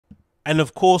And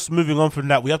of course, moving on from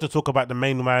that, we have to talk about the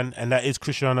main man, and that is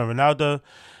Cristiano Ronaldo.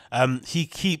 He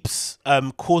keeps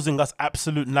causing us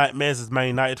absolute nightmares as Man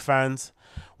United fans.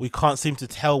 We can't seem to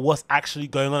tell what's actually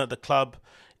going on at the club.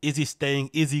 Is he staying?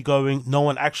 Is he going? No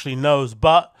one actually knows.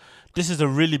 But this is a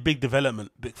really big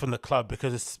development from the club,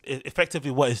 because effectively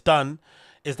what it's done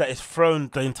is that it's thrown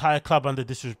the entire club under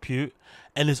disrepute,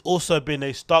 and it's also been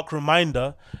a stark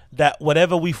reminder that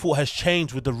whatever we thought has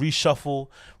changed with the reshuffle,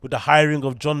 with the hiring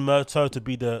of John Murtough to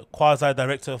be the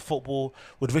quasi-director of football,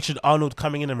 with Richard Arnold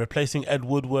coming in and replacing Ed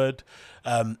Woodward,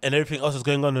 and everything else that's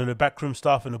going on in the backroom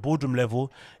staff and the boardroom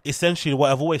level, essentially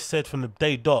what I've always said from the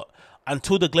day dot: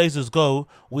 until the Glazers go,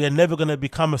 we are never going to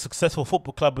become a successful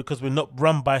football club, because we're not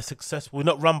run by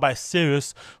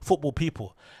serious football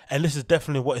people. And this is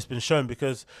definitely what has been shown,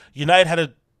 because United had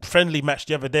a friendly match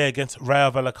the other day against Rayo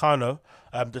Vallecano,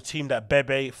 the team that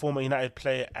Bebe, former United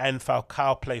player, and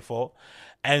Falcao play for.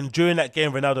 And during that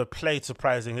game, Ronaldo played,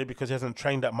 surprisingly, because he hasn't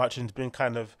trained that much and he's been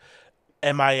kind of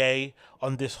MIA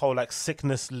on this whole like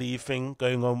sickness leave thing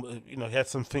going on. You know, he had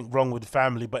something wrong with the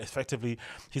family, but effectively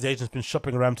his agent's been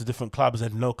shopping around to different clubs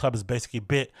and no club is basically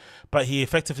bit. But he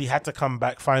effectively had to come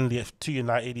back finally to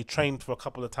United. He trained for a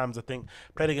couple of times, I think,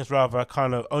 played against Rayo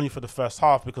Vallecano only for the first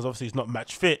half because obviously he's not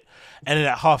match fit. And then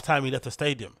at half time he left the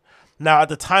stadium. Now, at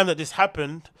the time that this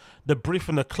happened, the brief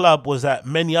from the club was that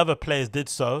many other players did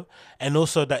so, and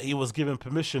also that he was given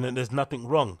permission and there's nothing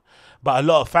wrong. But a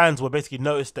lot of fans were basically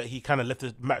noticed that he kind of left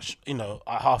the match,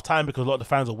 at half time, because a lot of the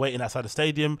fans were waiting outside the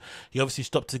stadium. He obviously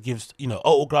stopped to give,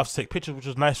 autographs, take pictures, which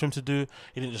was nice for him to do.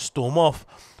 He didn't just storm off.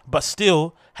 But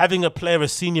still, having a player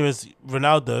as senior as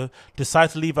Ronaldo decide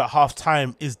to leave at half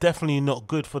time is definitely not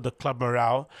good for the club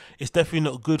morale. It's definitely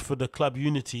not good for the club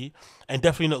unity, and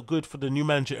definitely not good for the new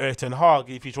manager Erik ten Hag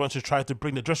if he wants to try to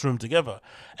bring the dressing room together.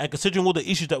 And considering all the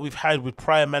issues that we've had with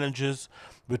prior managers,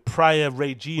 with prior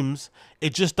regimes,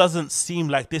 it just doesn't seem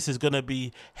like this is going to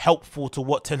be helpful to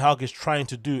what Ten Hag is trying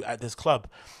to do at this club.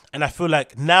 And I feel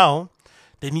like now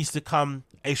there needs to come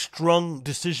a strong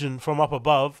decision from up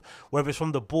above, whether it's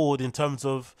from the board in terms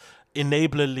of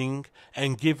enabling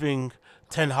and giving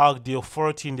Ten Hag the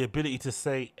authority and the ability to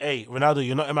say, hey, Ronaldo,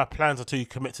 you're not in my plans until you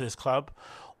commit to this club,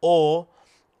 or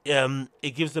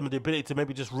it gives them the ability to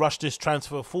maybe just rush this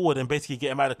transfer forward and basically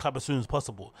get him out of the club as soon as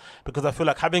possible. Because I feel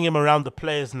like having him around the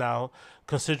players now,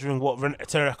 considering what Erik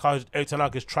ten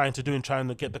Hag is trying to do and trying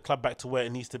to get the club back to where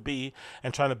it needs to be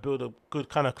and trying to build a good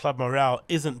kind of club morale,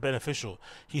 isn't beneficial.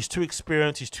 He's too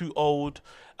experienced, he's too old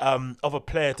of a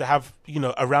player to have,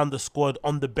 around the squad,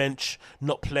 on the bench,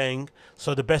 not playing.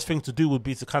 So the best thing to do would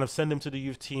be to kind of send him to the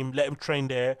youth team, let him train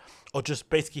there, or just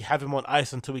basically have him on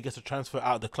ice until he gets a transfer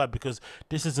out of the club, because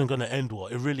this isn't going to end well.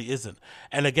 It really isn't.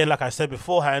 And again, like I said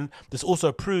beforehand, this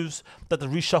also proves that the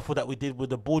reshuffle that we did with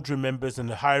the boardroom members and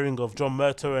the hiring of John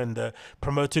Murtough and the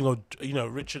promoting of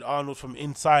Richard Arnold from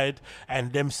inside,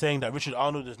 and them saying that Richard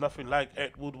Arnold is nothing like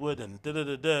Ed Woodward and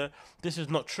da-da-da-da, this is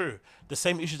not true. The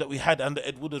same issues that we had under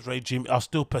Ed Woodward's regime are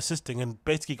still persisting, and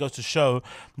basically goes to show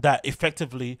that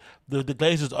effectively the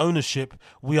Glazers' ownership,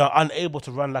 we are unable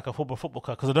to run like a football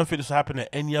club, because I don't think this will happen at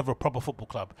any other proper football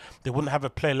club. They wouldn't have a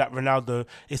player like Ronaldo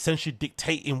essentially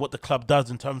dictating what the club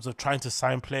does in terms of trying to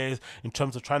sign players, in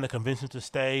terms of trying to convince him to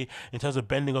stay, in terms of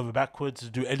bending over backwards to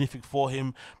do anything for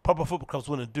him. Proper football clubs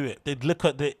wouldn't do it. They'd look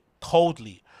at it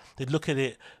coldly. They'd look at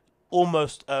it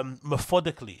almost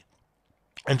methodically,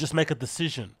 and just make a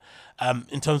decision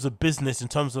in terms of business, in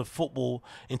terms of football,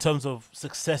 in terms of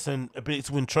success and ability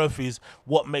to win trophies,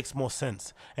 what makes more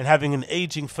sense. And having an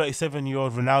aging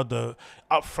 37-year-old Ronaldo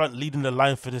up front leading the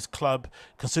line for this club,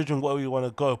 considering where we want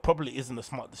to go, probably isn't a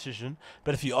smart decision.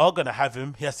 But if you are going to have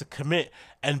him, he has to commit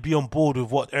and be on board with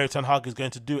what Erik ten Hag is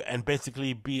going to do, and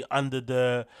basically be under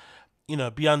the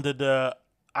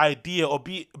idea, or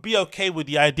be okay with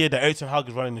the idea that Erik ten Hag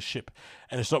is running the ship,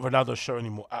 and it's not Ronaldo's show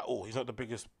anymore at all. He's not the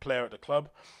biggest player at the club.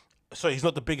 Sorry, he's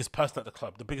not the biggest person at the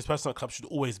club. The biggest person at the club should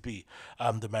always be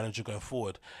the manager going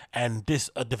forward. And this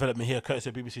development here, courtesy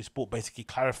of BBC Sport, basically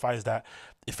clarifies that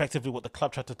effectively what the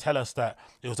club tried to tell us, that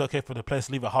it was okay for the players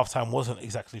to leave at halftime, wasn't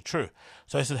exactly true.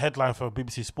 So this is a headline for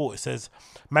BBC Sport. It says,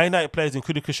 Man United players,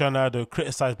 including Cristiano Ronaldo,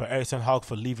 criticised by Erik ten Hag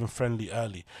for leaving friendly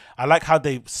early. I like how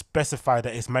they specify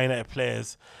that it's Man United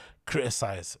players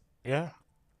criticise. Yeah?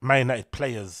 Man United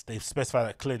players, they've specified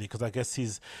that clearly, because I guess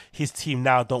his team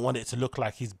now don't want it to look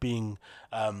like he's being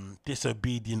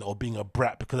disobedient or being a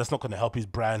brat, because that's not going to help his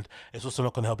brand. It's also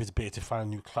not going to help his ability to find a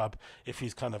new club if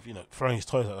he's kind of throwing his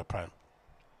toys at the pram.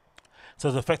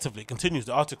 So effectively, it continues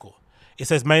the article. It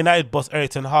says, Man United boss Erik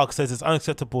ten Hag says it's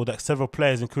unacceptable that several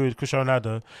players, including Cristiano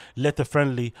Ronaldo, led the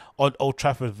friendly on Old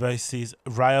Trafford versus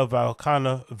Rayo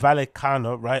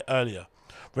Vallecano right earlier.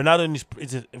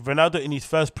 Ronaldo in his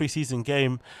first preseason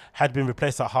game had been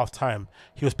replaced at half-time.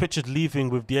 He was pictured leaving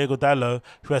with Diego Dallo,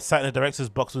 who had sat in the director's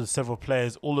box with several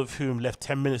players, all of whom left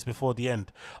 10 minutes before the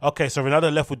end. Okay, so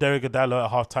Ronaldo left with Diego Dallo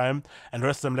at half-time, and the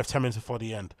rest of them left 10 minutes before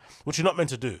the end, which you're not meant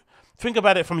to do. Think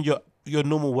about it from your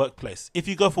normal workplace. If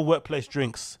you go for workplace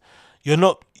drinks, you're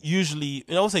not usually,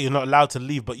 I won't say you're not allowed to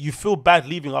leave, but you feel bad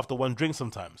leaving after one drink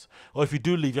sometimes. Or if you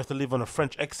do leave, you have to leave on a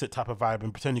French exit type of vibe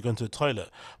and pretend you're going to the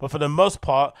toilet. But for the most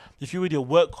part, if you're with your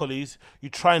work colleagues, you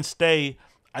try and stay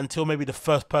until maybe the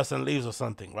first person leaves or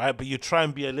something, right? But you try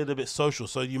and be a little bit social.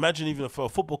 So you imagine even for a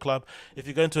football club, if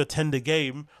you're going to attend a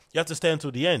game, you have to stay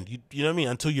until the end. You know what I mean?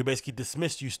 Until you're basically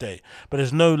dismissed, you stay. But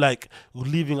there's no like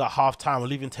leaving at half time or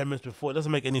leaving 10 minutes before. It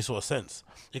doesn't make any sort of sense.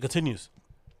 It continues.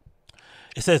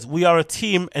 It says, "We are a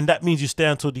team, and that means you stay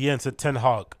until the end," said Ten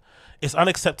Hag. "It's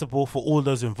unacceptable for all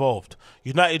those involved."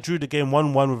 United drew the game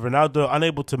 1-1 with Ronaldo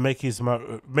unable to mark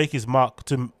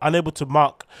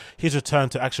his return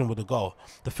to action with a goal.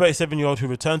 The 37-year-old who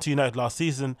returned to United last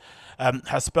season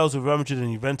has spells with Real Madrid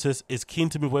and Juventus, is keen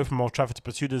to move away from Old Trafford to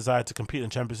pursue the desire to compete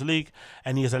in Champions League,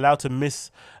 and he is allowed to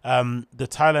miss the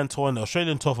Thailand tour and the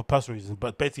Australian tour for personal reasons,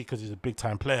 but basically because he's a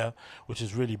big-time player, which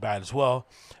is really bad as well.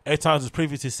 Erik has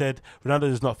previously said, "Ronaldo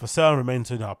is not for sale and remains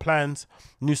in our plans."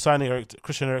 New signing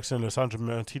Cristiano and Alessandro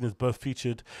Martinez both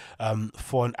featured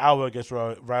for an hour against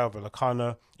Rayo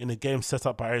Vallecano in a game set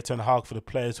up by Erik Ten Hag for the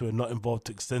players who were not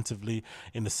involved extensively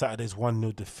in the Saturday's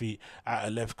 1-0 defeat at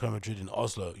Atletico Madrid in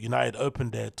Oslo. United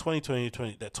opened their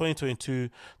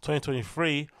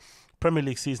 2022-2023 Premier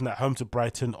League season at home to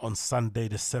Brighton on Sunday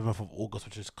the 7th of August,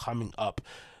 which is coming up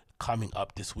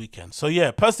this weekend. So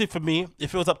yeah, personally for me,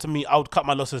 if it was up to me, I would cut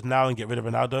my losses now and get rid of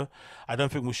Ronaldo. I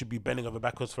don't think we should be bending over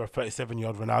backwards for a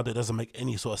 37-year-old Ronaldo. It doesn't make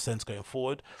any sort of sense going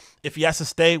forward. If he has to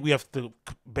stay, we have to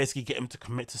basically get him to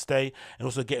commit to stay and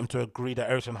also get him to agree that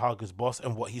Erik ten Hag is boss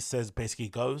and what he says basically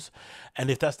goes.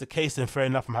 And if that's the case, then fair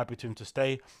enough, I'm happy to him to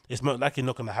stay. It's most likely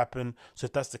not going to happen. So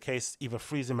if that's the case, either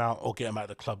freeze him out or get him out of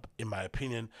the club, in my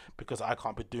opinion, because I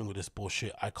can't be doing with this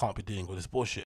bullshit.